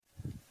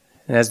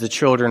And as the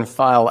children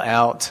file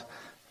out,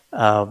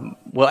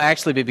 we'll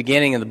actually be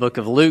beginning in the book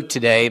of Luke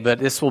today, but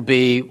this will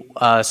be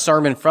a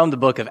sermon from the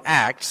book of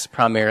Acts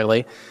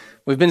primarily.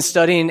 We've been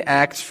studying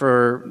Acts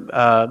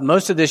for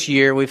most of this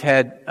year. We've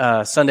had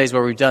Sundays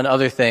where we've done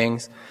other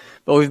things,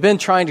 but we've been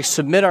trying to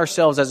submit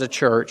ourselves as a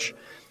church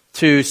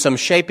to some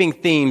shaping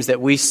themes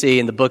that we see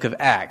in the book of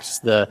Acts,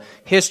 the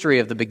history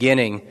of the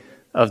beginning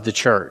of the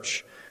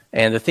church.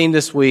 And the theme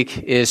this week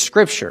is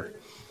Scripture.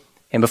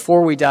 And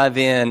before we dive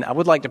in, I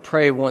would like to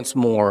pray once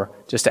more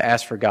just to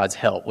ask for God's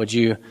help. Would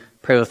you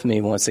pray with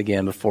me once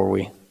again before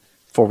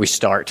we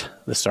start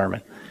the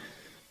sermon?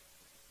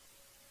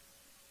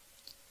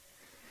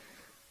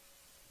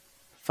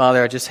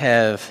 Father, I just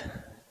have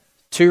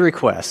two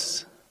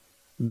requests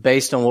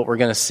based on what we're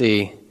going to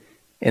see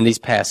in these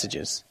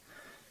passages.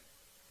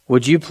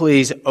 Would you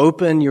please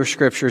open your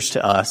Scriptures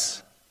to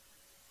us,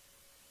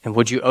 and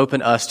would you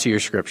open us to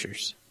your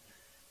Scriptures?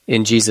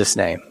 In Jesus'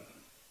 name,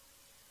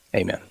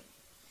 amen.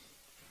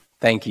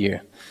 Thank you.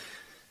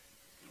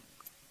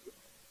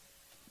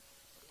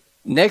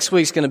 Next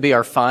week's going to be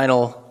our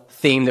final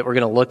theme that we're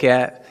going to look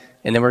at,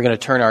 and then we're going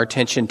to turn our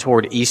attention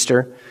toward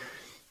Easter.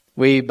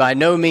 We, by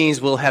no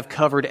means, will have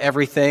covered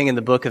everything in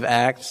the book of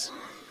Acts,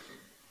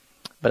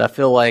 but I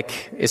feel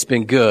like it's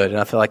been good, and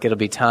I feel like it'll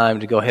be time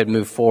to go ahead and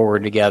move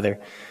forward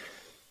together.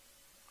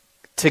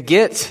 To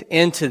get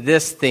into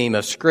this theme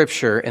of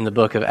Scripture in the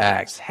book of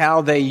Acts,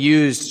 how they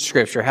used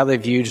Scripture, how they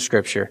viewed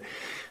Scripture,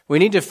 we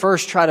need to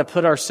first try to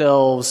put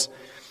ourselves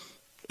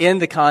in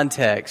the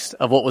context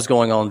of what was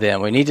going on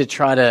then. We need to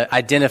try to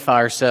identify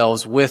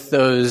ourselves with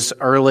those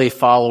early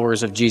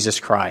followers of Jesus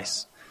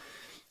Christ.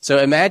 So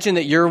imagine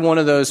that you're one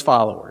of those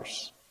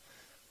followers.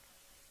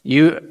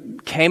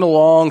 You came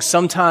along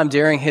sometime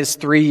during his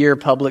 3-year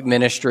public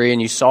ministry and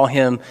you saw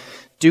him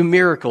do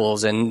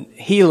miracles and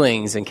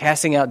healings and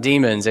casting out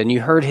demons, and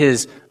you heard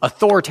his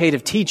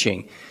authoritative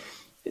teaching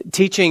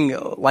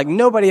like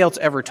nobody else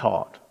ever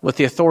taught, with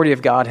the authority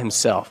of God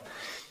himself.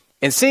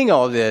 And seeing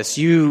all this,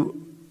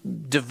 you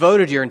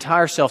devoted your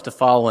entire self to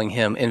following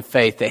him in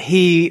faith that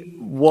he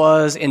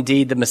was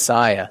indeed the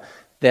Messiah,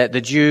 that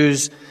the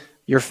Jews,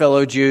 your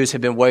fellow Jews,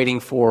 had been waiting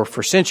for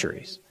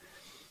centuries.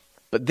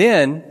 But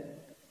then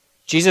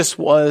Jesus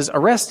was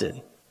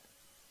arrested,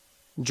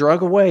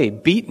 dragged away,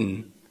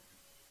 beaten,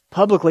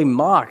 publicly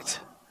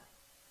mocked,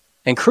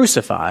 and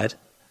crucified,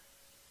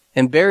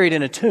 and buried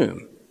in a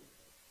tomb.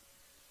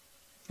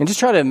 And just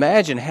try to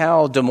imagine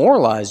how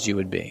demoralized you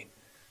would be.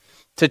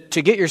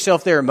 To get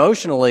yourself there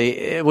emotionally,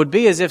 it would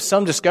be as if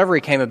some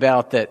discovery came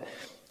about that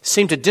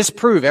seemed to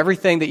disprove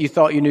everything that you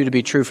thought you knew to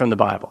be true from the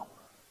Bible.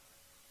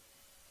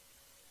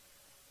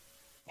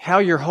 How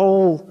your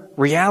whole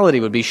reality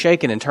would be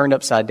shaken and turned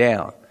upside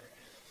down.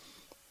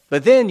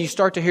 But then you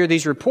start to hear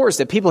these reports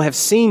that people have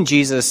seen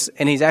Jesus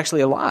and he's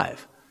actually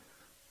alive.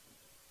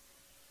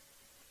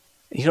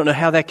 You don't know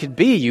how that could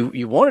be.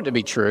 You want it to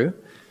be true.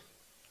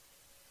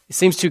 It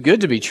seems too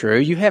good to be true.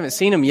 You haven't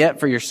seen him yet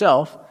for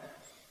yourself.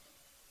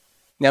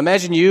 Now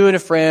imagine you and a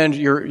friend,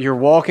 you're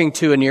walking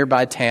to a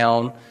nearby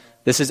town.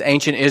 This is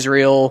ancient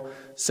Israel,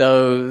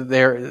 so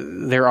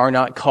there are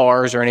not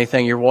cars or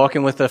anything. You're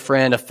walking with a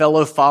friend, a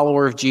fellow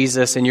follower of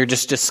Jesus, and you're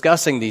just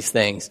discussing these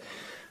things.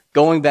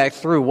 Going back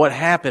through what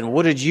happened.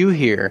 What did you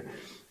hear?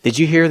 Did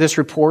you hear this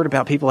report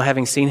about people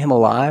having seen him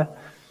alive?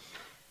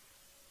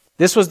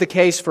 This was the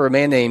case for a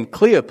man named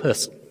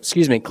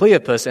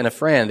Cleopas and a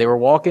friend. They were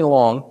walking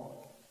along,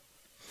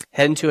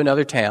 heading to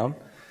another town,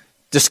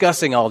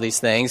 discussing all these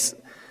things,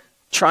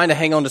 trying to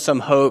hang on to some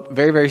hope,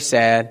 very, very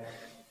sad.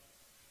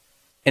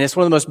 And it's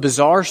one of the most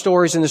bizarre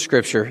stories in the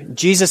Scripture.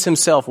 Jesus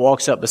himself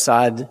walks up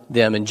beside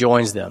them and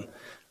joins them.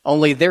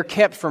 Only they're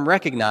kept from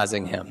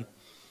recognizing him.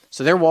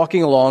 So they're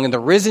walking along, and the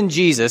risen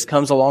Jesus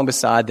comes along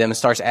beside them and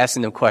starts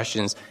asking them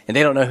questions, and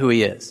they don't know who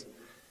he is.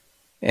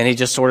 And he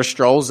just sort of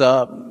strolls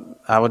up.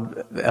 I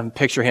would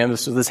picture him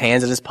with his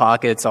hands in his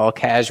pockets, all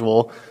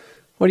casual.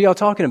 What are y'all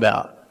talking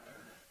about?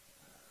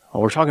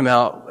 Well, we're talking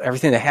about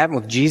everything that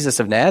happened with Jesus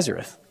of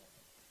Nazareth.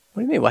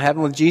 What do you mean? What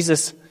happened with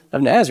Jesus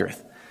of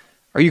Nazareth?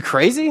 Are you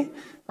crazy?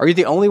 Are you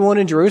the only one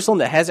in Jerusalem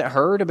that hasn't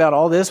heard about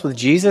all this with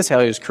Jesus, how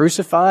he was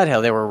crucified,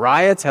 how there were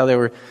riots, how there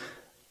were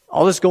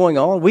all this going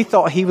on? We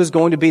thought he was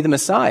going to be the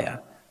Messiah.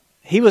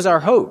 He was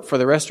our hope for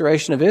the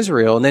restoration of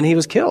Israel, and then he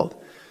was killed.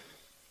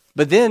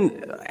 But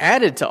then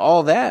added to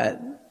all that,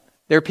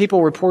 there are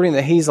people reporting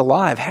that he's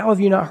alive. How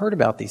have you not heard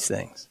about these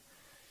things?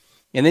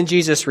 And then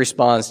Jesus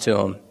responds to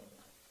them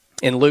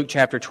in Luke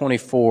chapter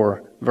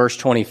 24, verse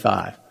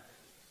 25.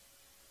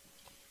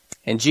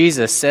 And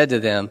Jesus said to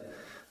them,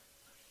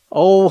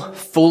 "O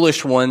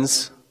foolish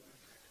ones,"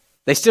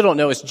 they still don't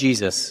know it's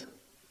Jesus.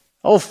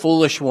 "O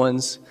foolish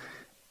ones,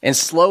 and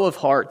slow of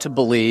heart to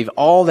believe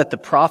all that the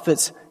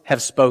prophets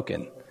have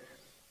spoken.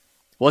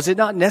 Was it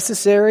not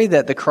necessary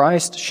that the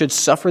Christ should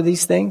suffer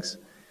these things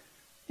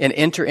and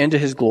enter into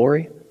his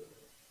glory?"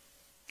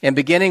 And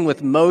beginning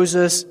with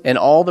Moses and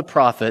all the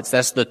prophets,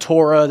 that's the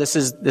Torah, this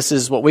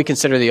is what we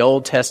consider the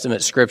Old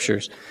Testament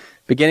scriptures.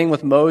 Beginning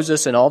with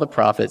Moses and all the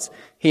prophets,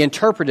 he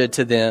interpreted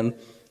to them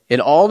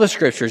in all the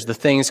scriptures the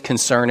things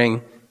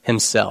concerning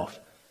himself.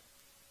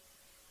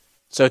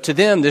 So to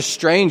them, this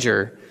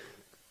stranger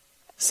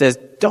says,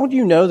 don't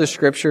you know the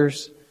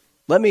Scriptures?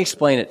 Let me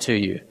explain it to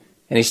you.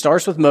 And he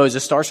starts with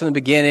Moses, starts from the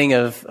beginning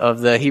of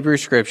the Hebrew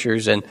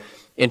Scriptures and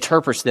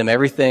interprets them,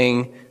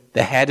 everything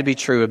that had to be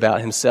true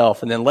about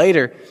himself. And then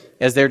later,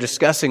 as they're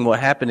discussing what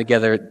happened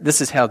together,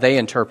 this is how they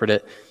interpret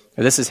it,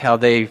 or this is how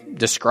they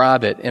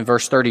describe it. In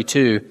verse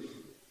 32,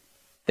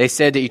 they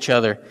said to each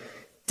other,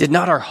 did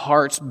not our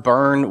hearts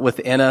burn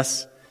within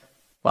us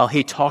while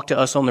he talked to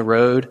us on the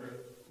road,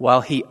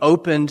 while he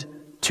opened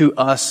to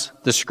us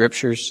the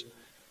Scriptures?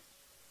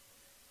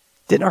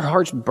 Didn't our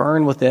hearts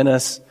burn within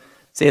us?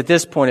 See, at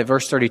this point, at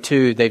verse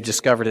 32, they've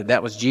discovered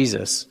that was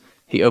Jesus.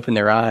 He opened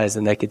their eyes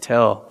and they could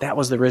tell that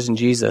was the risen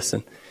Jesus.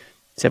 And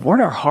said,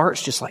 weren't our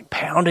hearts just like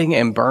pounding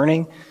and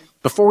burning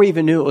before we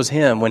even knew it was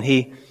him when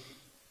he,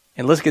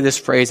 and look at this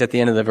phrase at the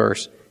end of the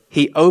verse,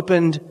 he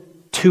opened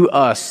to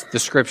us the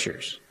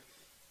Scriptures.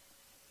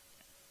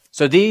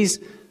 So these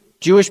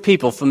Jewish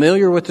people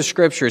familiar with the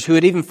Scriptures who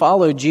had even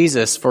followed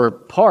Jesus for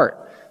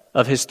part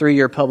of his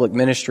 3-year public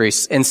ministry,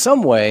 in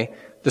some way,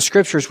 the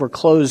Scriptures were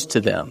closed to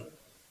them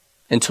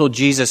until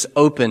Jesus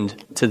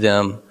opened to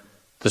them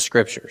the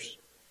Scriptures.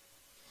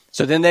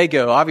 So then they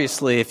go,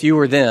 obviously, if you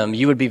were them,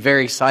 you would be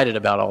very excited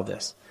about all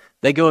this.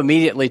 They go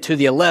immediately to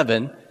the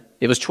 11.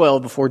 It was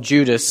 12 before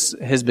Judas,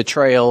 his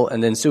betrayal,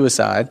 and then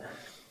suicide.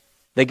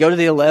 They go to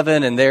the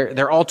 11, and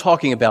they're all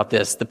talking about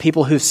this. The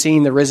people who've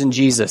seen the risen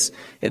Jesus,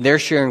 and they're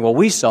sharing, well,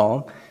 we saw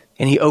him,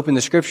 and he opened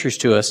the Scriptures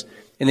to us.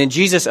 And then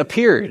Jesus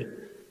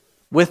appeared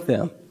with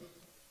them.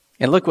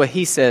 And look what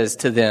he says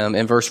to them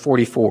in verse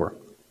 44.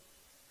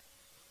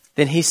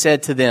 Then he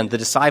said to them, the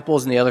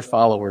disciples and the other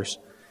followers,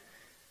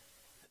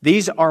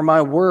 these are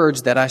my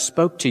words that I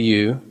spoke to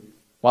you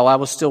while I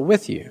was still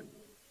with you,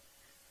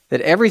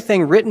 that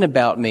everything written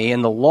about me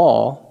in the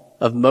law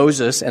of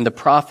Moses and the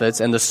prophets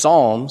and the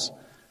Psalms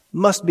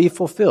must be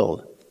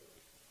fulfilled.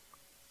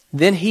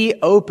 Then he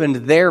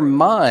opened their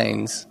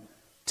minds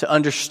to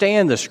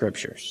understand the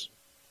Scriptures.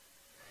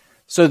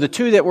 So the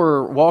two that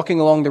were walking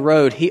along the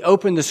road, he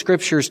opened the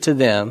Scriptures to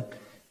them,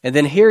 and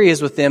then here he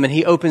is with them, and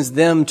he opens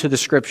them to the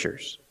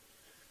Scriptures.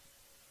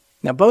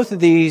 Now, both of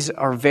these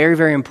are very,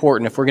 very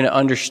important if we're going to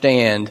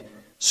understand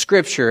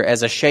Scripture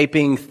as a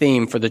shaping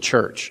theme for the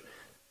church,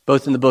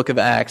 both in the book of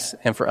Acts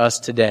and for us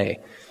today.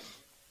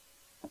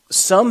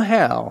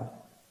 Somehow,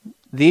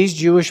 these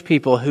Jewish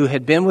people who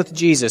had been with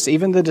Jesus,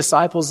 even the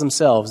disciples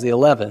themselves, the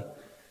 11,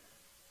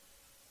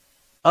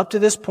 up to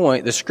this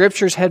point, the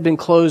Scriptures had been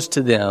closed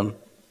to them,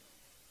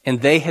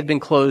 and they had been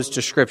closed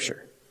to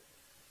Scripture.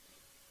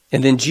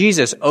 And then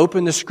Jesus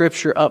opened the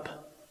Scripture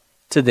up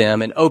to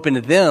them and opened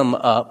them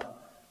up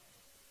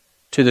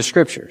to the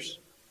Scriptures.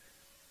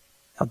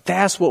 Now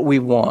that's what we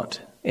want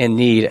and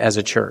need as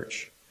a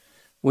church.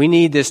 We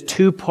need this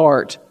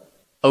two-part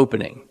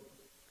opening,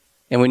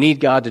 and we need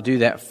God to do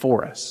that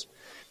for us.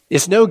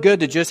 It's no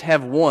good to just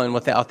have one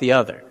without the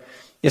other.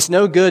 It's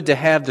no good to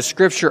have the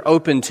Scripture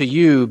open to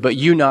you, but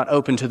you not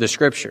open to the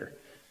Scripture.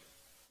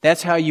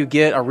 That's how you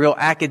get a real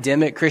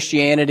academic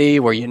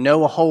Christianity where you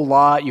know a whole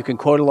lot, you can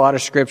quote a lot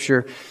of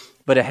Scripture,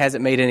 but it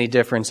hasn't made any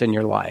difference in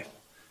your life.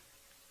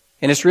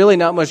 And it's really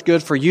not much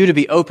good for you to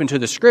be open to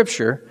the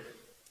Scripture,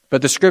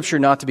 but the Scripture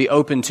not to be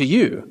open to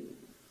you.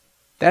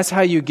 That's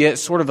how you get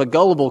sort of a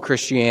gullible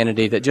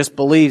Christianity that just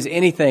believes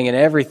anything and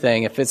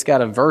everything if it's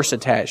got a verse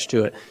attached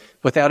to it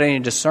without any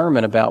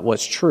discernment about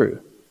what's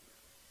true.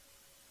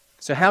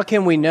 So how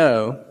can we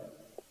know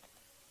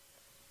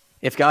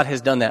if God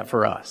has done that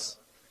for us?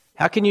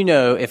 How can you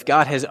know if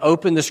God has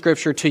opened the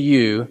Scripture to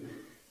you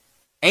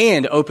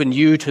and opened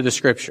you to the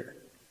Scripture?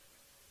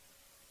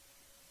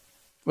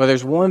 Well,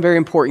 there's one very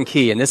important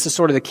key, and this is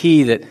sort of the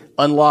key that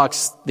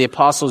unlocks the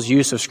apostles'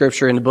 use of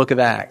Scripture in the book of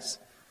Acts.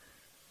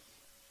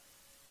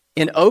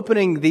 In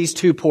opening these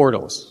two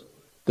portals,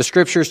 the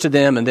Scriptures to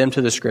them and them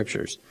to the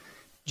Scriptures,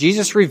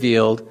 Jesus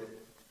revealed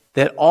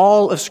that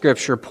all of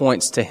Scripture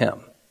points to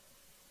him.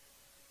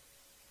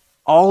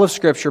 All of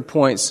Scripture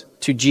points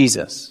to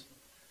Jesus.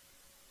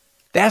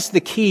 That's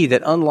the key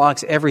that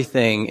unlocks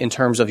everything in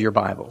terms of your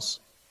Bibles.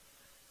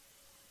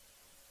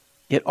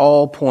 It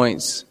all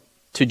points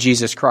to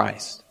Jesus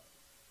Christ.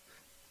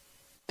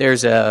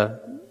 There's a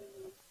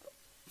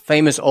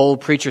famous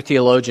old preacher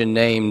theologian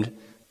named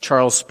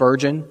Charles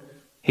Spurgeon.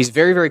 He's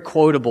very, very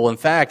quotable. In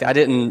fact, I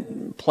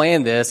didn't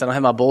plan this. I don't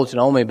have my bulletin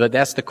on me, but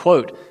that's the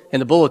quote in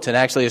the bulletin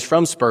actually is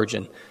from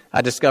Spurgeon.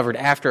 I discovered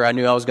after I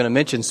knew I was going to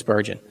mention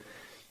Spurgeon.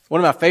 One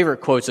of my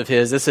favorite quotes of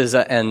his, this is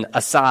an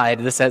aside,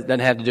 this doesn't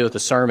have to do with the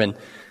sermon,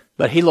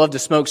 but he loved to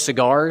smoke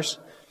cigars.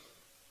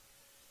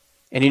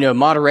 And you know,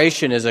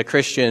 moderation is a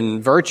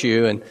Christian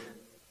virtue, and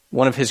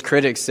one of his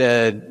critics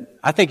said,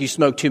 I think you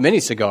smoke too many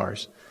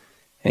cigars.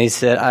 And he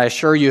said, I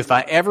assure you, if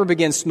I ever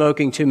begin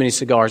smoking too many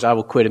cigars, I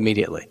will quit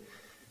immediately.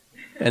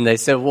 And they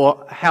said,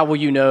 well, how will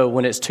you know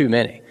when it's too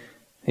many?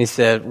 He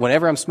said,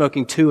 whenever I'm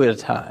smoking 2 at a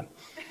time.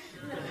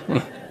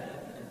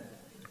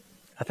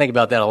 I think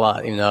about that a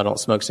lot, even though I don't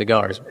smoke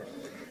cigars.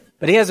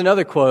 But he has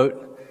another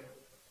quote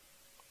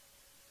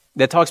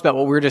that talks about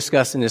what we're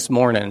discussing this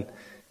morning.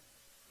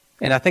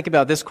 And I think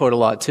about this quote a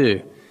lot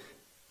too.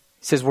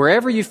 He says,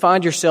 wherever you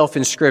find yourself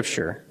in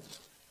Scripture,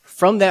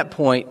 from that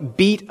point,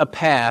 beat a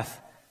path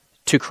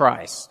to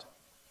Christ.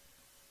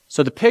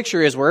 So the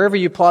picture is wherever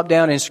you plop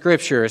down in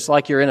Scripture, it's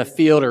like you're in a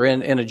field or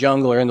in a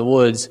jungle or in the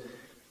woods.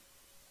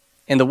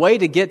 And the way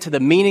to get to the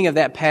meaning of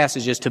that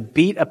passage is to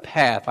beat a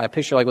path. I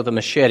picture like with a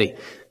machete,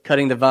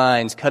 cutting the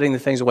vines, cutting the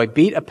things away.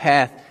 Beat a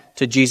path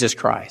to Jesus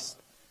Christ.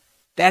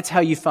 That's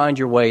how you find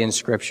your way in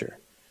Scripture.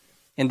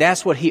 And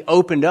that's what he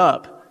opened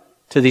up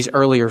to these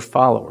earlier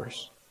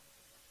followers.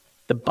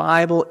 The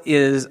Bible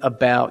is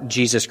about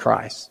Jesus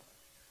Christ.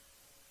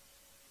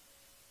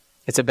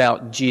 It's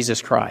about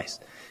Jesus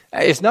Christ.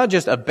 It's not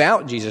just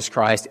about Jesus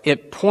Christ.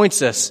 It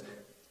points us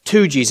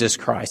to Jesus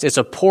Christ. It's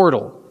a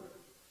portal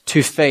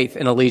to faith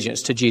and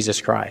allegiance to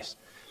Jesus Christ.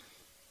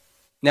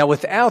 Now,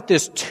 without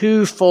this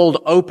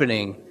twofold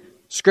opening,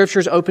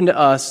 Scripture's open to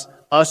us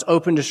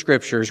open to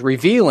Scriptures,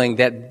 revealing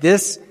that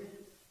this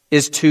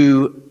is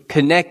to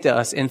connect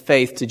us in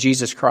faith to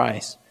Jesus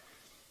Christ.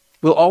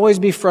 We'll always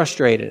be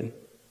frustrated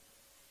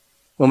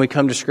when we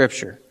come to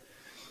Scripture.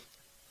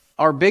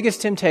 Our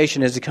biggest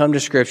temptation is to come to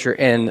Scripture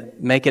and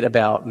make it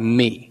about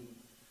me.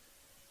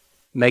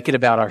 Make it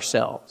about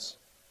ourselves.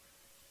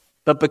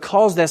 But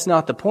because that's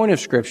not the point of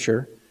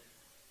Scripture,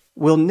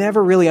 we'll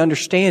never really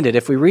understand it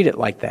if we read it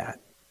like that.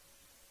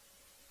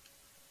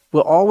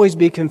 We'll always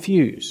be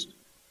confused.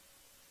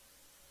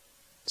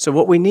 So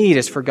what we need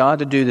is for God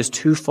to do this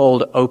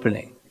twofold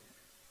opening.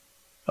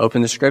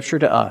 Open the Scripture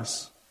to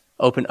us.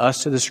 Open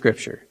us to the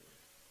Scripture.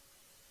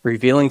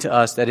 Revealing to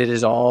us that it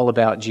is all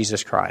about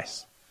Jesus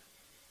Christ.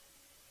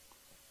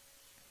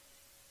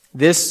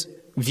 This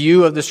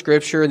view of the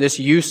Scripture, this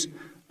use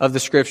of the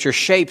Scripture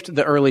shaped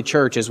the early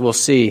church, as we'll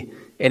see,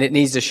 and it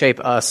needs to shape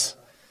us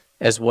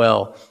as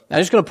well. Now,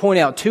 I'm just going to point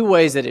out two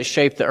ways that it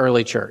shaped the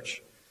early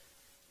church.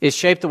 It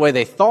shaped the way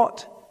they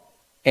thought,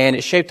 and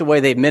it shaped the way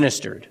they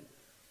ministered.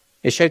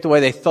 It shaped the way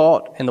they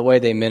thought and the way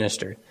they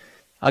ministered.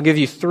 I'll give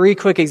you three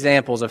quick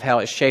examples of how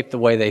it shaped the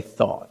way they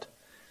thought.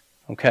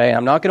 Okay,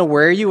 I'm not going to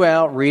wear you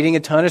out reading a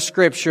ton of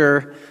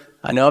Scripture.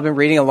 I know I've been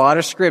reading a lot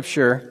of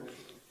Scripture.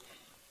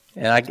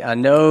 And I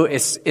know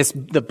it's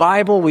the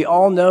Bible. We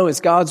all know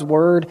it's God's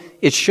Word.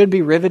 It should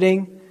be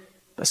riveting.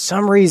 But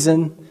some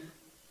reason,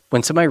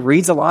 when somebody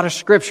reads a lot of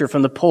Scripture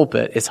from the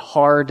pulpit, it's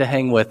hard to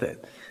hang with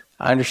it.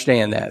 I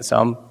understand that. So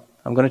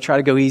I'm going to try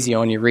to go easy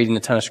on you reading a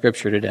ton of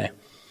Scripture today.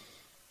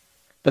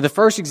 But the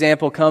first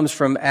example comes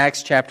from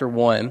Acts chapter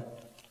 1.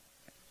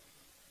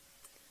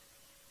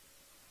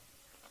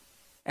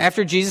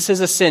 After Jesus'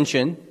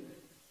 ascension,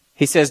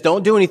 he says,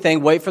 don't do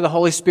anything, wait for the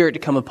Holy Spirit to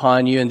come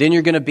upon you, and then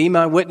you're going to be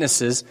my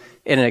witnesses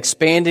in an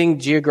expanding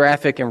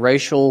geographic and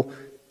racial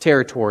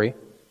territory.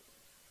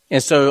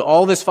 And so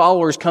all his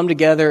followers come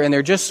together, and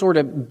they're just sort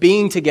of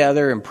being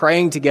together and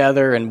praying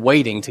together and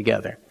waiting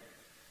together.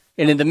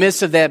 And in the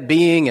midst of that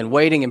being and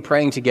waiting and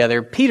praying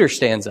together, Peter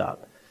stands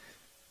up.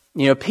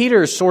 You know,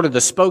 Peter is sort of the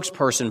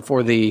spokesperson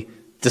for the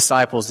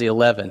disciples, the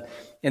 11.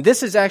 And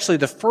this is actually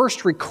the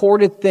first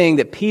recorded thing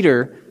that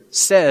Peter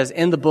says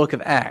in the book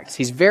of Acts.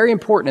 He's very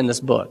important in this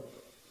book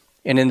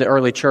and in the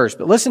early church.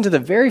 But listen to the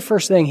very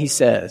first thing he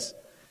says.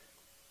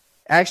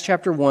 Acts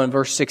chapter 1,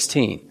 verse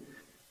 16.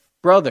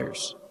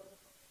 Brothers,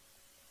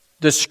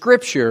 the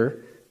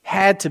Scripture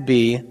had to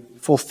be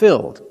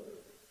fulfilled,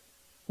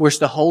 which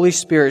the Holy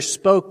Spirit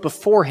spoke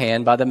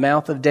beforehand by the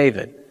mouth of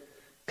David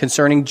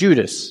concerning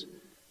Judas,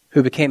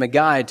 who became a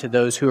guide to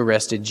those who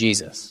arrested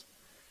Jesus.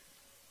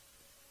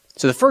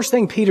 So the first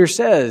thing Peter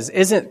says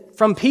isn't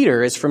from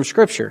Peter, it's from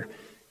Scripture.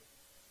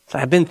 So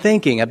I've been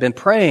thinking, I've been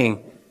praying,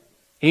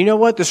 and you know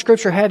what? The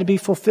Scripture had to be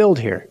fulfilled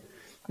here.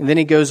 And then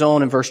he goes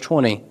on in verse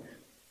 20.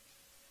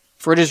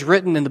 For it is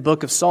written in the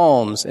book of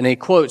Psalms, and he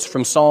quotes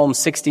from Psalm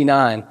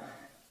 69,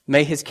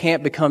 may his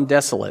camp become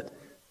desolate,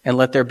 and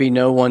let there be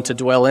no one to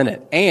dwell in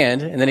it. And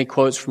then he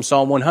quotes from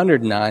Psalm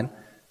 109,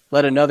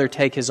 let another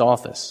take his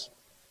office.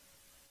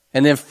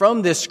 And then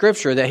from this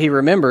Scripture that he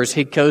remembers,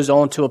 he goes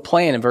on to a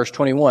plan in verse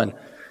 21.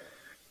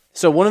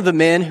 So one of the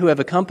men who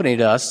have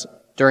accompanied us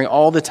during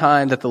all the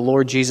time that the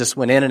Lord Jesus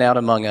went in and out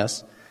among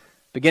us,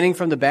 beginning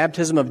from the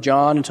baptism of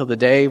John until the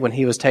day when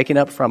he was taken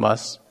up from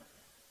us,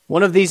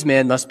 one of these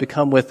men must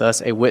become with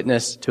us a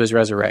witness to his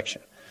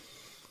resurrection.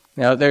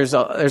 Now, there's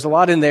a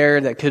lot in there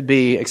that could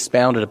be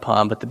expounded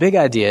upon, but the big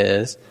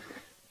idea is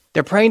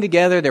they're praying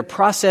together, they're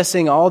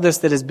processing all this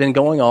that has been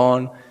going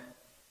on.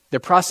 They're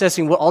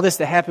processing all this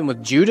that happened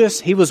with Judas.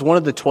 He was one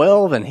of the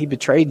 12 and he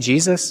betrayed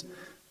Jesus.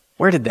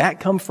 Where did that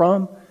come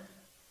from?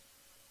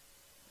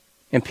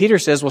 And Peter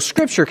says, well,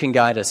 Scripture can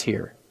guide us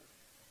here.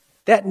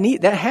 That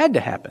had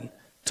to happen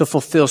to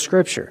fulfill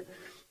Scripture.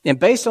 And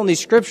based on these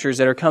Scriptures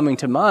that are coming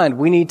to mind,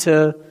 we need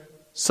to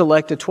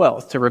select a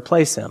 12th to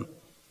replace him.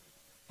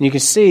 And you can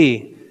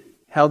see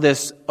how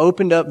this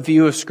opened up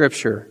view of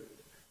Scripture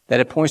that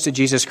it points to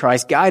Jesus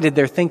Christ guided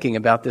their thinking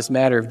about this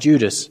matter of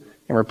Judas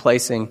and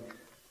replacing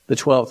the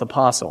 12th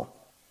apostle.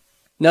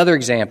 Another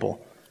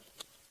example,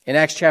 in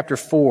Acts chapter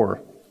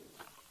 4,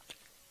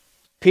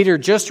 Peter,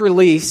 just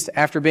released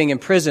after being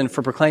imprisoned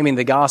for proclaiming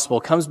the gospel,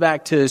 comes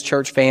back to his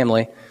church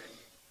family,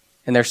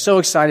 And they're so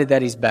excited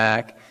that he's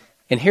back.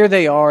 And here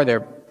they are, they're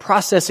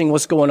processing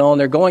what's going on.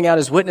 They're going out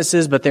as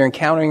witnesses, but they're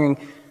encountering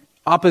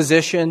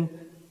opposition.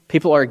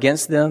 People are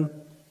against them.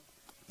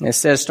 And it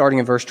says, starting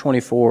in verse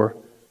 24,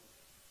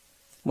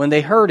 when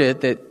they heard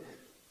it, that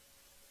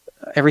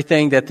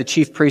everything that the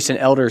chief priests and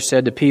elders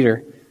said to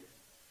Peter,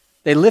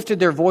 they lifted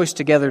their voice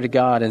together to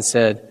God and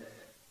said,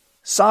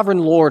 Sovereign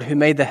Lord, who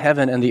made the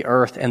heaven and the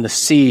earth and the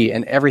sea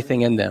and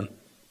everything in them,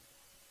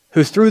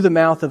 who through the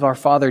mouth of our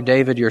father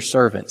David, your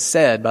servant,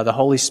 said by the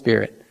Holy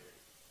Spirit,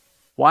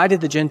 why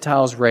did the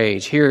Gentiles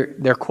rage? Here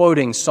they're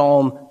quoting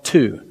Psalm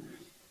 2.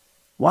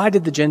 Why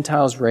did the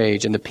Gentiles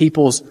rage and the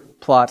peoples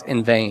plot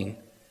in vain?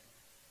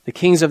 The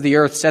kings of the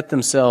earth set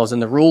themselves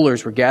and the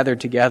rulers were gathered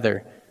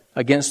together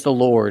against the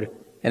Lord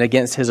and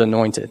against his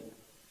anointed.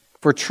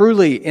 For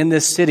truly in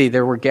this city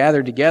there were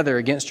gathered together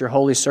against your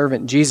holy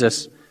servant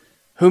Jesus,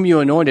 whom you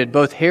anointed,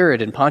 both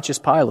Herod and Pontius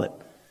Pilate,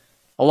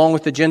 along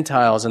with the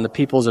Gentiles and the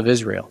peoples of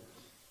Israel,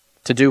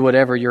 to do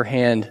whatever your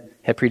hand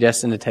had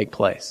predestined to take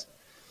place.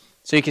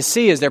 So you can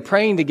see as they're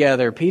praying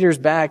together, Peter's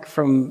back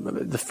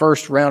from the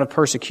first round of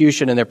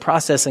persecution and they're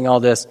processing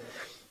all this.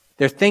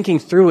 They're thinking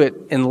through it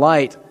in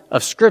light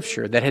of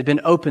Scripture that had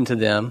been opened to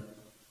them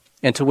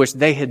and to which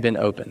they had been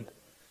opened,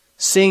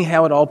 seeing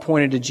how it all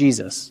pointed to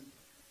Jesus.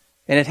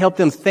 And it helped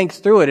them think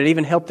through it. It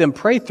even helped them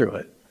pray through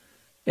it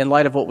in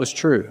light of what was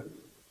true.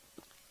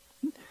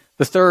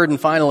 The third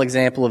and final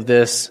example of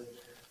this,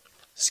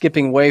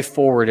 skipping way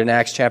forward in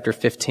Acts chapter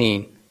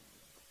 15.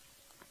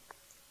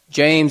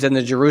 James and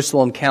the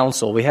Jerusalem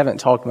Council. We haven't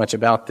talked much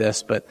about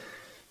this, but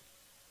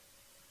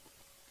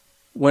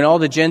when all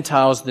the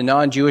Gentiles, the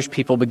non-Jewish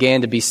people,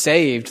 began to be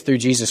saved through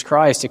Jesus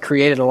Christ, it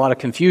created a lot of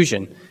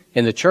confusion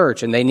in the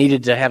church, and they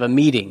needed to have a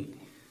meeting.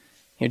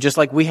 You know, just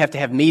like we have to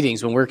have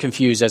meetings when we're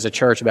confused as a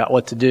church about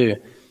what to do.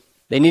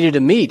 They needed to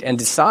meet and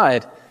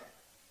decide,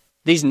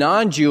 these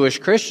non-Jewish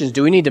Christians,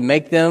 do we need to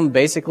make them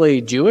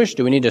basically Jewish?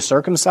 Do we need to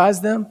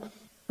circumcise them?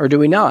 Or do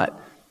we not?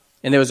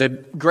 And there was a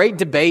great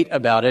debate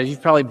about it.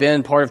 You've probably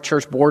been part of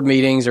church board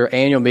meetings or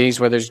annual meetings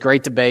where there's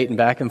great debate and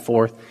back and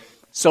forth.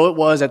 So it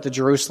was at the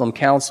Jerusalem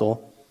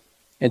Council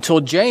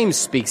until James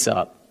speaks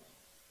up.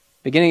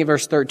 Beginning at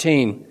verse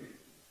 13.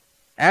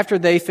 After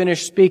they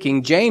finished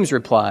speaking, James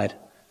replied,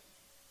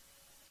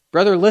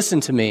 Brother,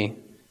 listen to me.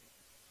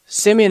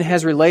 Simeon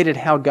has related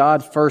how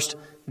God first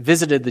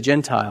visited the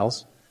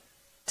Gentiles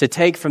to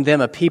take from them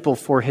a people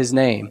for his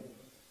name.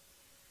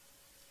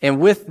 And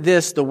with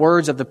this, the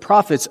words of the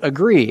prophets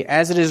agree,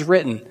 as it is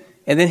written.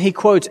 And then he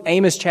quotes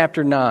Amos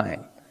chapter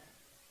 9.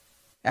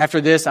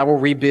 After this, I will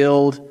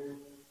rebuild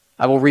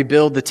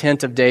the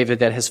tent of David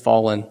that has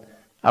fallen.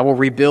 I will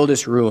rebuild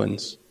its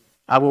ruins.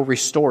 I will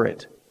restore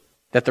it,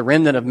 that the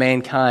remnant of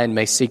mankind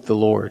may seek the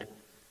Lord.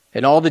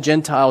 And all the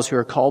Gentiles who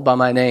are called by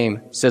my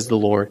name, says the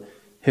Lord,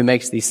 who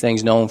makes these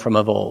things known from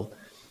of old.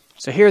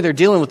 So here they're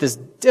dealing with this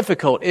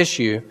difficult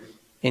issue,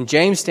 and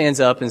James stands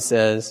up and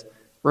says,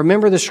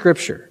 remember the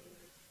Scripture.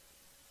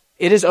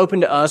 It is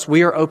open to us.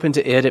 We are open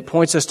to it. It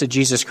points us to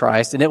Jesus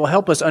Christ, and it will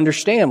help us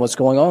understand what's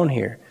going on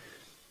here.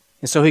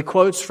 And so he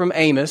quotes from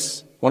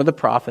Amos, one of the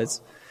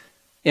prophets,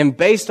 and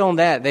based on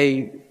that,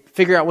 they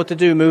figure out what to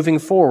do moving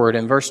forward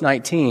in verse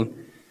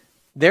 19.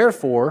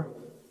 Therefore,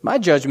 my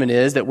judgment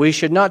is that we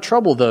should not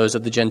trouble those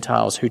of the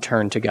Gentiles who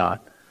turn to God.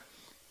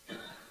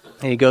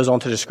 And he goes on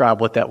to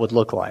describe what that would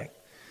look like.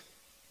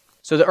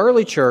 So the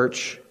early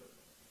church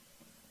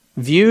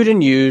viewed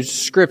and used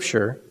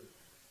Scripture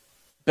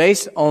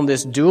based on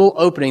this dual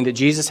opening that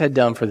Jesus had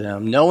done for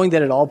them, knowing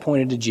that it all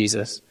pointed to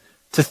Jesus,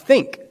 to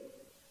think.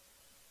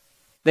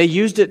 They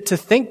used it to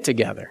think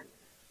together.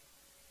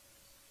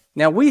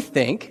 Now we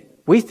think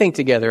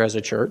together as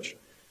a church,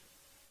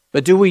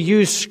 but do we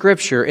use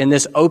Scripture in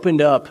this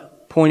opened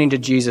up, pointing to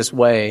Jesus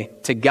way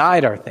to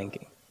guide our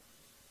thinking?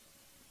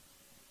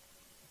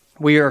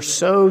 We are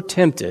so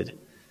tempted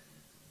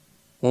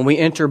when we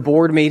enter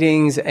board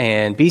meetings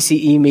and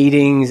BCE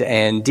meetings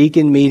and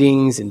deacon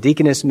meetings and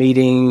deaconess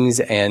meetings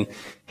and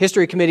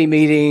history committee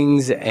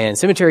meetings and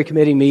cemetery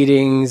committee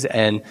meetings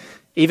and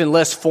even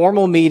less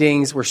formal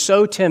meetings, we're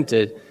so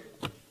tempted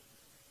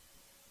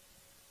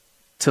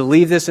to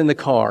leave this in the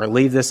car,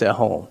 leave this at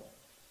home.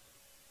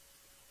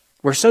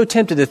 We're so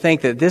tempted to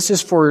think that this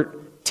is for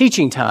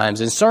teaching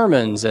times and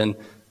sermons and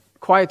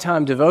quiet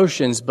time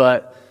devotions,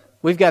 but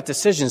we've got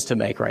decisions to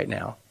make right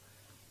now.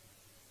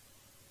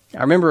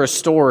 I remember a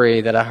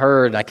story that I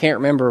heard. I can't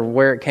remember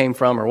where it came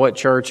from or what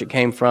church it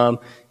came from.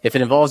 If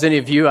it involves any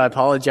of you, I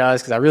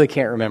apologize because I really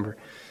can't remember.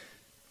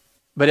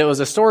 But it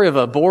was a story of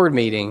a board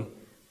meeting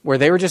where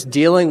they were just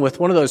dealing with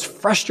one of those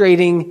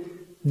frustrating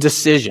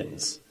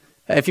decisions.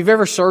 If you've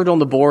ever served on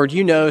the board,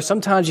 you know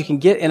sometimes you can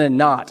get in a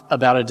knot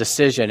about a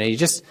decision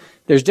and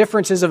there's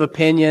differences of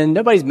opinion.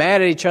 Nobody's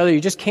mad at each other. You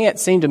just can't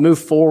seem to move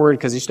forward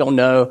because you just don't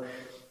know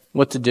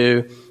what to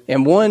do.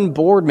 And one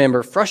board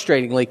member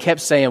frustratingly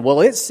kept saying,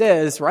 well, it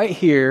says right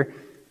here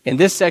in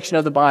this section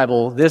of the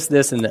Bible, this,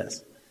 and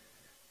this.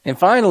 And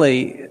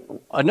finally,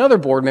 another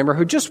board member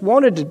who just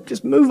wanted to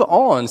just move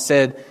on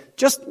said,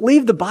 just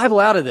leave the Bible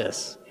out of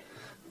this.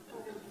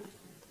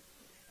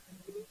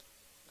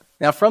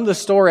 Now, from the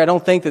story, I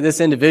don't think that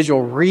this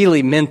individual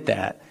really meant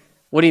that.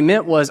 What he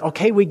meant was,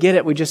 okay, we get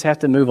it, we just have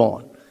to move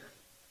on.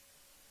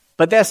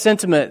 But that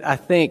sentiment, I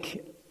think,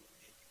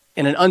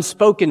 in an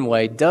unspoken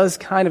way, does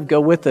kind of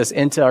go with us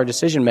into our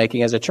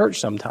decision-making as a church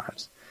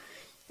sometimes.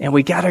 And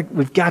we've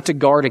got to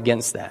guard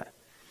against that.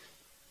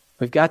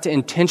 We've got to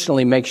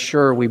intentionally make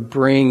sure we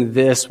bring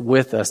this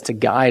with us to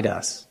guide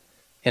us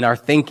in our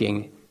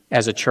thinking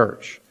as a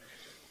church.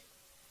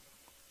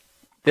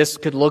 This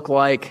could look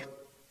like,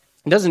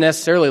 it doesn't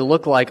necessarily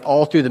look like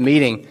all through the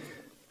meeting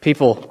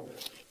people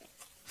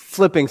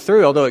flipping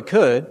through, although it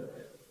could.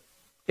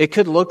 It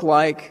could look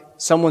like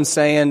someone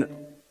saying,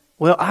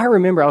 well, I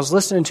remember I was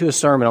listening to a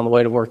sermon on the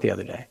way to work the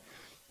other day,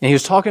 and he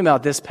was talking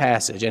about this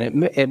passage,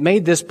 and it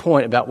made this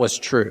point about what's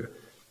true.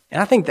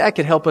 And I think that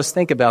could help us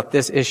think about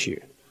this issue.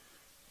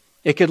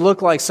 It could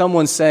look like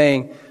someone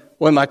saying,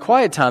 well, in my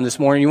quiet time this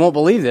morning, you won't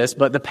believe this,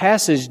 but the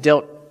passage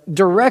dealt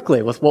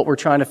directly with what we're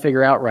trying to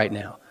figure out right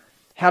now.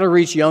 How to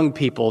reach young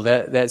people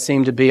that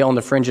seem to be on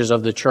the fringes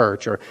of the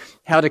church, or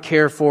how to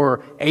care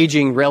for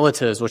aging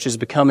relatives, which is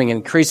becoming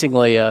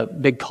increasingly a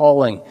big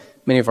calling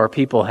many of our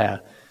people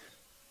have.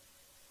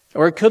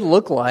 Or it could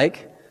look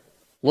like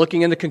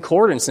looking in the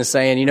concordance and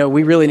saying,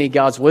 we really need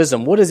God's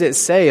wisdom. What does it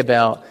say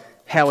about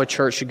how a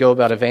church should go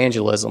about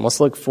evangelism? Let's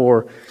look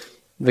for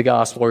the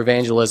gospel or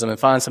evangelism and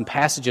find some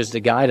passages to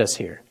guide us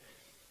here.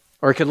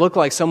 Or it could look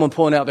like someone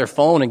pulling out their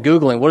phone and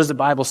Googling, what does the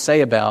Bible say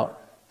about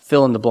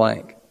fill in the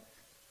blank?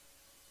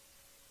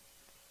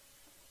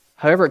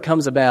 However it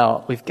comes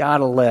about, we've got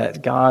to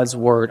let God's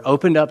word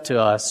opened up to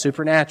us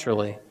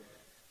supernaturally,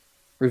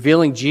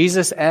 revealing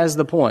Jesus as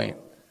the point.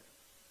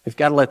 We've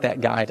got to let that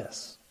guide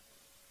us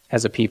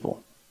as a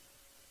people.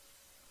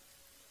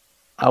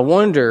 I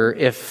wonder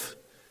if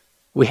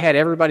we had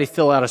everybody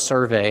fill out a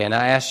survey and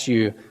I asked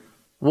you,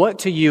 what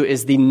to you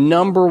is the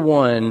number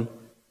one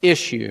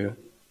issue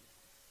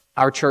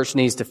our church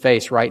needs to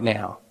face right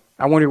now?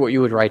 I wonder what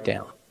you would write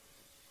down.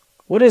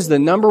 What is the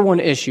number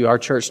one issue our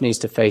church needs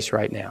to face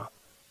right now?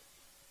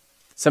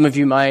 Some of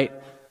you might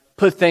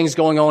put things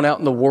going on out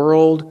in the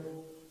world,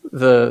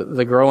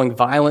 the growing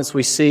violence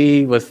we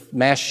see with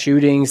mass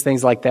shootings,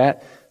 things like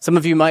that. Some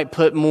of you might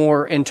put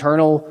more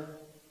internal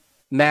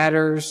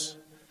matters.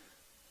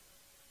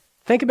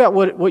 Think about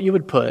what you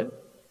would put.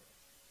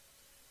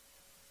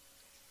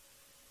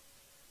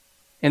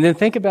 And then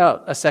think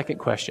about a second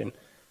question.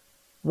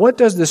 What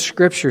does the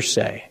Scripture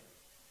say?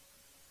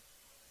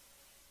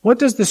 What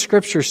does the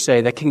Scripture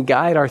say that can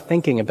guide our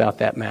thinking about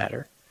that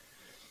matter?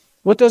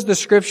 What does the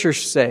Scripture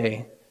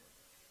say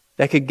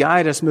that could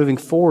guide us moving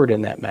forward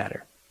in that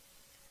matter?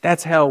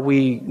 That's how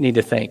we need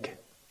to think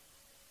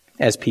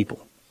as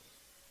people.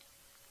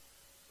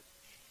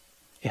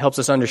 It helps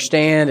us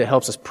understand, it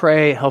helps us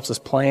pray, it helps us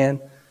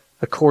plan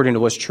according to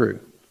what's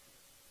true.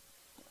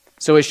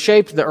 So it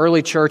shaped the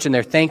early church in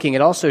their thinking.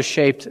 It also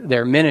shaped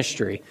their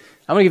ministry.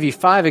 I'm going to give you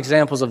 5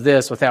 examples of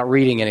this without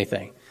reading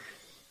anything.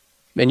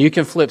 And you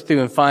can flip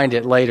through and find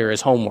it later as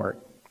homework.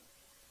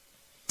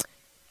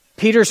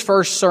 Peter's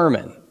first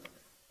sermon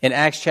in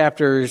Acts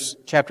chapter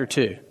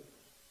 2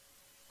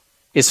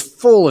 is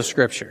full of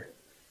Scripture.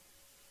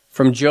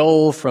 From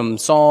Joel, from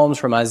Psalms,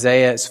 from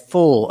Isaiah, it's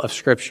full of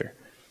Scripture.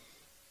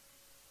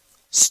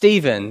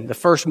 Stephen, the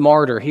first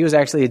martyr, he was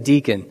actually a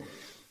deacon.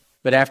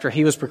 But after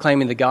he was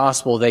proclaiming the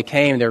gospel, they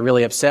came, they're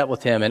really upset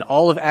with him. And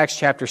all of Acts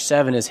chapter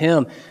 7 is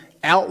him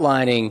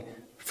outlining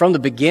from the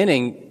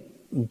beginning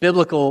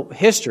biblical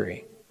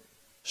history,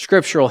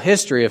 scriptural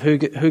history of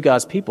who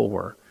God's people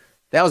were.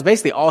 That was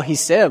basically all he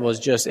said was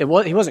just, he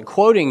wasn't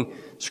quoting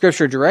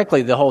Scripture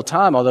directly the whole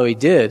time, although he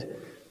did,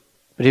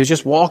 but he was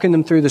just walking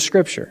them through the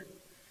Scripture.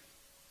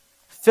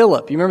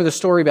 Philip, you remember the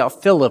story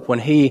about Philip when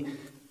he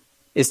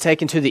is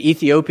taken to the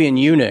Ethiopian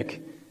eunuch,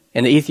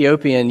 and the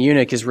Ethiopian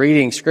eunuch is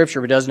reading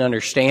Scripture but doesn't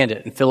understand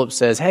it. And Philip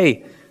says,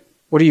 hey,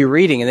 what are you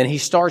reading? And then he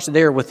starts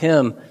there with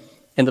him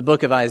in the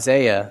book of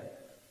Isaiah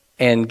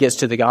and gets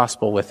to the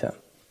gospel with him.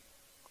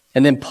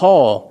 And then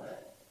Paul,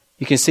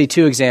 you can see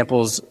 2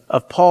 examples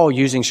of Paul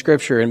using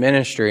Scripture in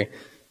ministry.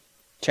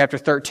 Chapter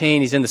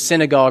 13, he's in the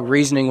synagogue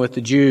reasoning with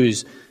the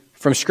Jews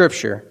from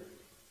Scripture.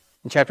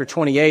 In chapter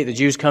 28, the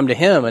Jews come to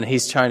him and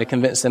he's trying to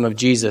convince them of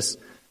Jesus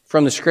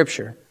from the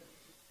Scripture.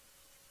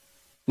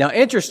 Now,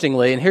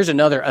 interestingly, and here's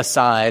another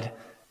aside,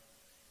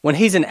 when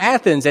he's in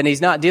Athens and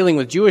he's not dealing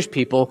with Jewish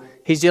people,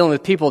 he's dealing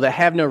with people that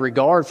have no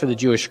regard for the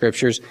Jewish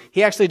Scriptures.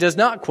 He actually does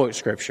not quote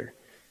Scripture.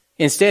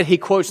 Instead, he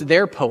quotes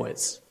their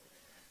poets,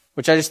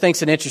 which I just think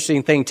is an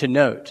interesting thing to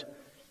note.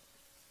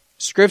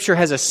 Scripture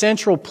has a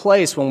central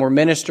place when we're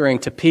ministering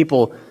to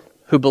people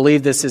who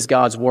believe this is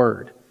God's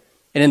Word.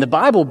 And in the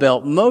Bible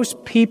Belt,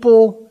 most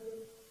people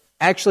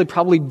actually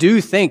probably do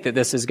think that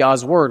this is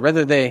God's Word,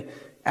 whether they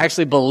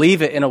actually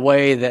believe it in a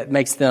way that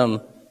makes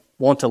them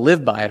want to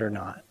live by it or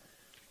not.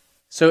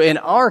 So in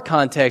our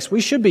context,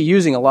 we should be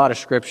using a lot of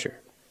Scripture.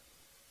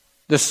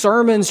 The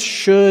sermons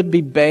should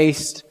be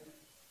based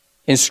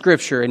in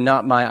Scripture and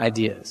not my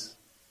ideas.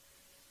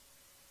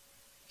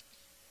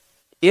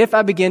 If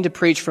I begin to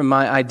preach from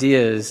my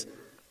ideas,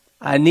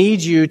 I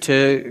need you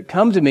to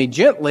come to me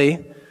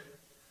gently,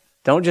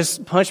 Don't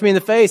just punch me in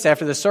the face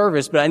after the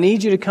service, but I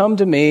need you to come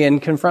to me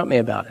and confront me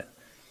about it.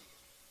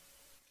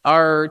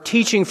 Our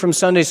teaching from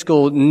Sunday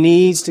school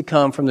needs to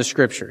come from the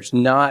Scriptures,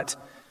 not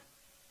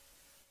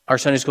our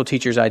Sunday school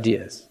teachers'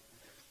 ideas.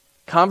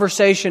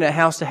 Conversation at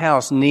house to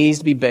house needs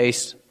to be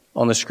based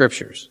on the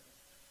Scriptures.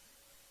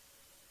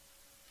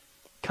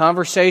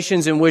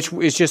 Conversations in which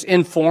it's just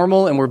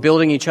informal and we're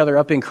building each other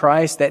up in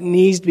Christ, that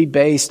needs to be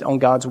based on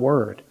God's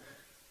Word.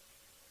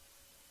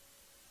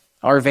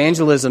 Our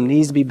evangelism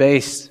needs to be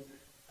based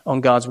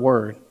on God's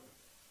Word,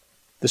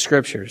 the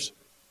Scriptures.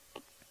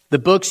 The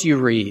books you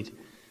read,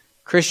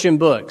 Christian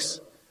books,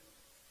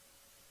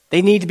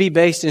 they need to be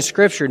based in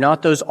Scripture,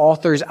 not those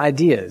authors'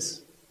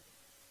 ideas.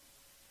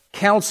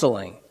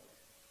 Counseling.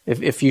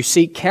 If you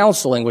seek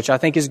counseling, which I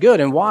think is good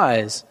and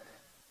wise,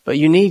 but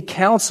you need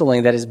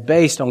counseling that is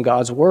based on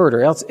God's Word,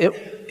 or else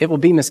it will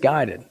be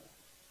misguided.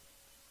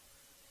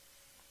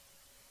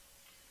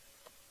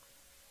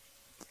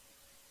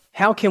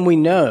 How can we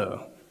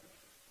know?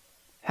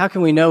 How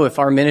can we know if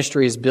our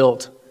ministry is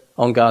built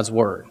on God's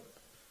Word?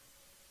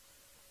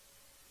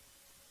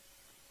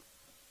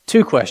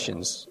 2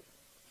 questions.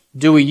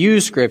 Do we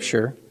use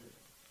Scripture?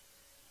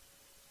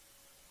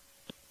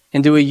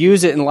 And do we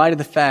use it in light of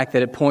the fact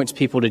that it points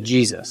people to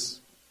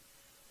Jesus,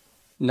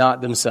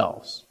 not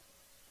themselves?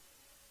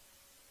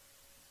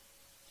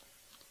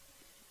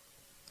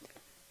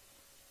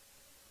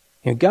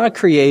 You know, God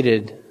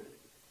created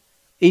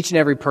each and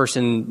every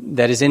person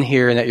that is in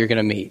here and that you're going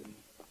to meet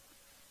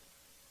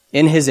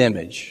in His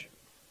image.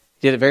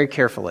 He did it very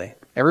carefully.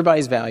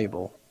 Everybody's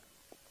valuable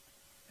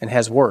and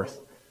has worth.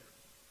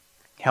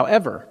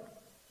 However,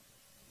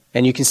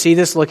 and you can see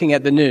this looking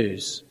at the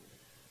news,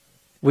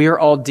 we are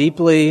all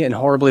deeply and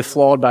horribly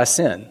flawed by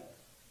sin.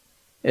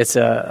 It's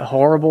a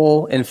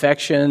horrible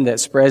infection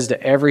that spreads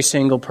to every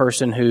single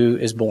person who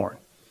is born.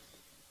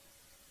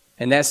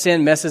 And that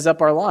sin messes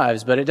up our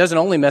lives, but it doesn't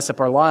only mess up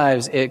our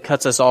lives, it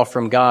cuts us off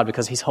from God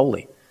because He's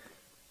holy.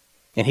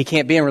 And He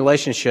can't be in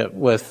relationship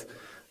with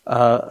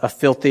a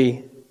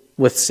filthy,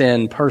 with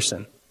sin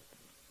person.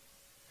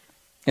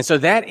 And so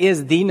that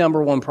is the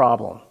number one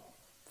problem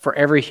for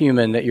every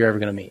human that you're ever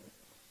going to meet.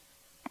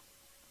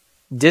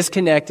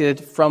 Disconnected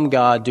from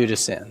God due to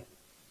sin.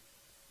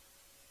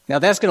 Now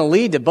that's going to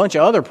lead to a bunch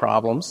of other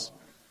problems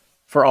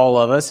for all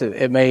of us.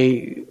 It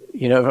may,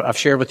 I've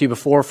shared with you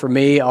before, for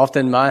me,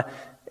 often my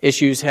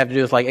issues have to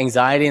do with like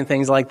anxiety and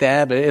things like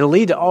that, but it'll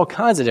lead to all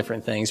kinds of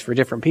different things for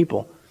different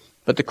people.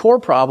 But the core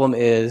problem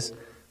is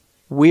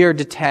we are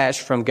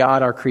detached from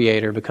God, our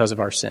Creator, because of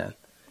our sin.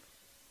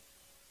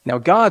 Now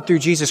God, through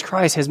Jesus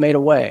Christ, has made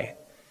a way.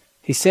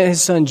 He sent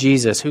His Son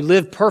Jesus, who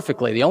lived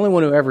perfectly, the only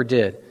one who ever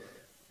did,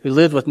 who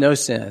lived with no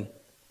sin.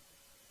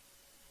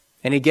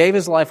 And He gave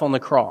His life on the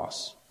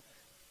cross.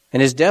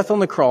 And His death on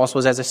the cross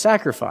was as a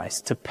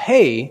sacrifice to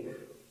pay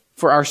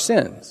for our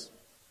sins,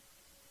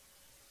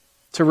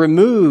 to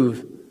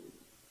remove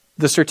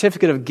the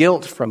certificate of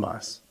guilt from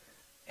us,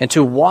 and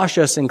to wash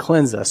us and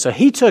cleanse us. So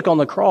He took on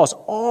the cross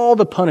all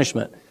the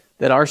punishment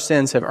that our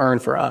sins have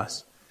earned for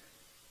us.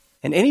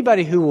 And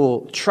anybody who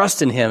will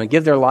trust in Him and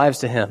give their lives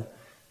to Him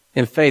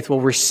in faith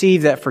will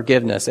receive that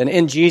forgiveness. And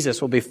in Jesus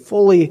will be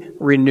fully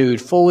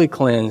renewed, fully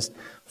cleansed,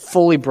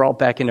 fully brought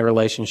back into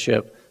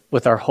relationship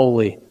with our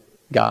holy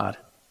God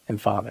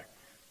and Father.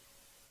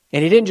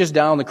 And He didn't just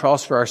die on the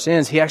cross for our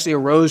sins. He actually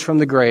arose from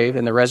the grave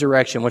in the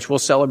resurrection, which we'll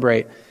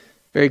celebrate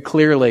very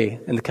clearly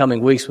in the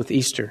coming weeks with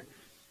Easter.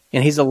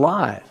 And He's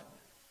alive.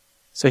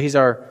 So He's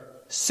our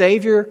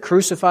Savior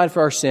crucified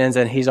for our sins,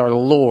 and He's our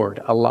Lord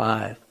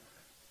alive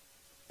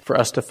for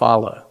us to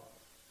follow.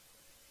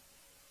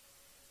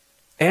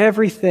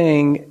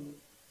 Everything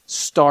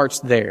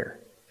starts there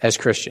as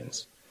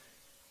Christians.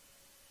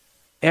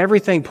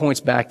 Everything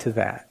points back to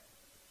that.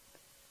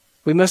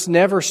 We must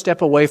never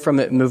step away from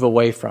it and move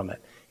away from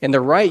it. And the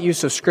right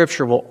use of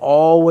Scripture will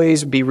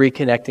always be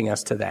reconnecting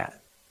us to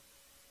that.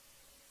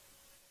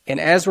 And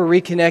as we're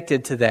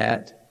reconnected to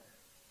that,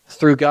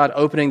 through God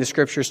opening the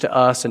Scriptures to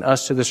us and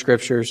us to the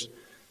Scriptures,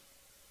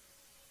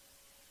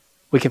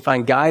 we can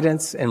find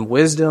guidance and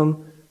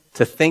wisdom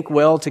to think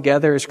well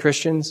together as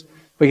Christians.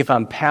 We can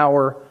find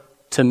power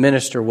to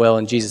minister well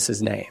in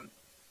Jesus' name.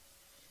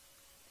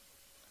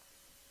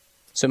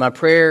 So my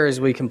prayer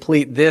as we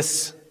complete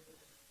this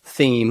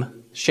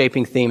theme,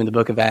 shaping theme in the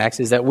book of Acts,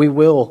 is that we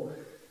will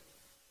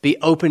be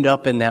opened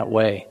up in that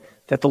way,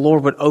 that the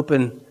Lord would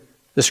open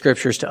the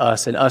Scriptures to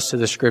us and us to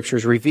the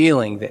Scriptures,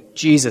 revealing that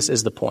Jesus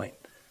is the point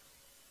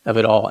of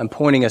it all and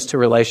pointing us to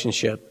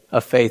relationship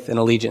of faith and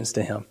allegiance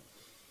to Him.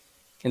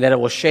 And that it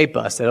will shape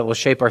us, that it will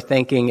shape our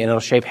thinking, and it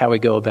will shape how we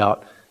go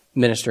about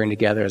ministering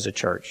together as a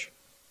church.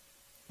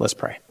 Let's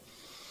pray.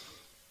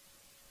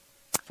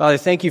 Father,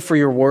 thank You for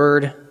Your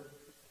word.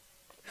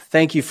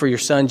 Thank You for Your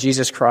Son,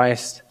 Jesus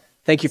Christ.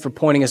 Thank You for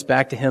pointing us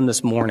back to Him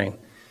this morning.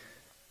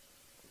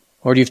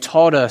 Lord, You've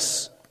taught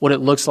us what it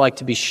looks like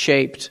to be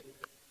shaped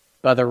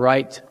by the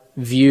right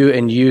view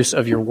and use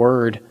of Your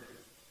word.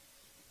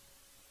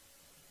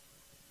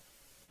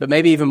 But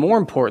maybe even more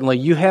importantly,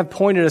 You have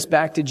pointed us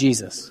back to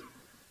Jesus.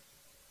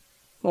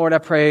 Lord, I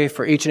pray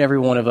for each and every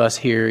one of us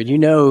here. You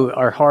know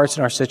our hearts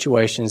and our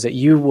situations, that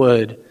you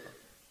would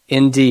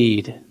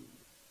indeed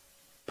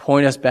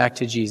point us back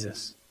to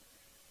Jesus.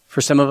 For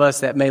some of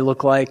us, that may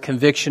look like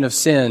conviction of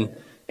sin,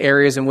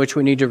 areas in which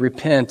we need to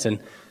repent and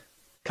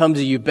come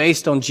to you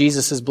based on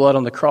Jesus' blood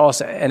on the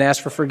cross and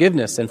ask for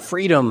forgiveness and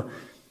freedom,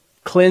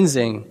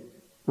 cleansing,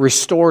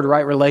 restored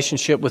right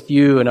relationship with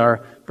you and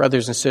our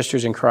brothers and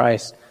sisters in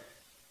Christ.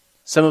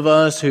 Some of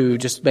us who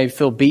just maybe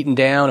feel beaten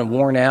down and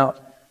worn out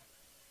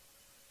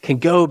can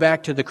go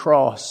back to the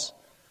cross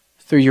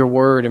through your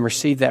word and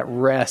receive that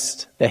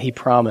rest that he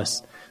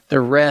promised, the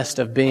rest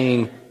of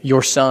being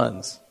your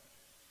sons,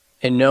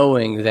 and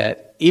knowing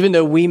that even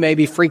though we may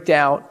be freaked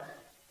out,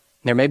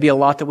 there may be a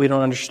lot that we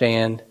don't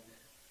understand,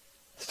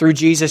 through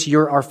Jesus,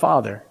 you're our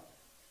Father,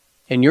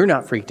 and you're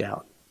not freaked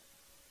out.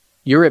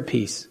 You're at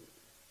peace,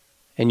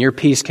 and your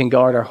peace can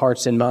guard our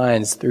hearts and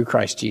minds through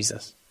Christ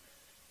Jesus.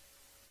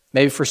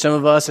 Maybe for some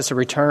of us, it's a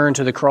return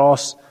to the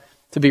cross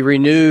to be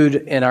renewed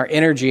in our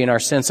energy and our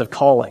sense of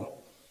calling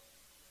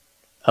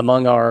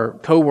among our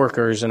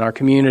co-workers and our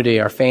community,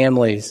 our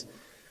families.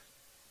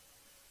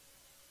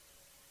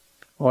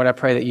 Lord, I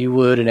pray that you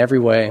would in every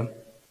way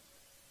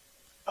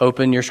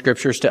open your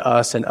scriptures to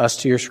us and us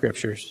to your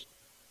scriptures.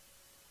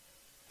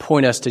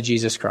 Point us to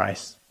Jesus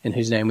Christ, in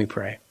whose name we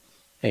pray.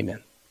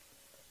 Amen.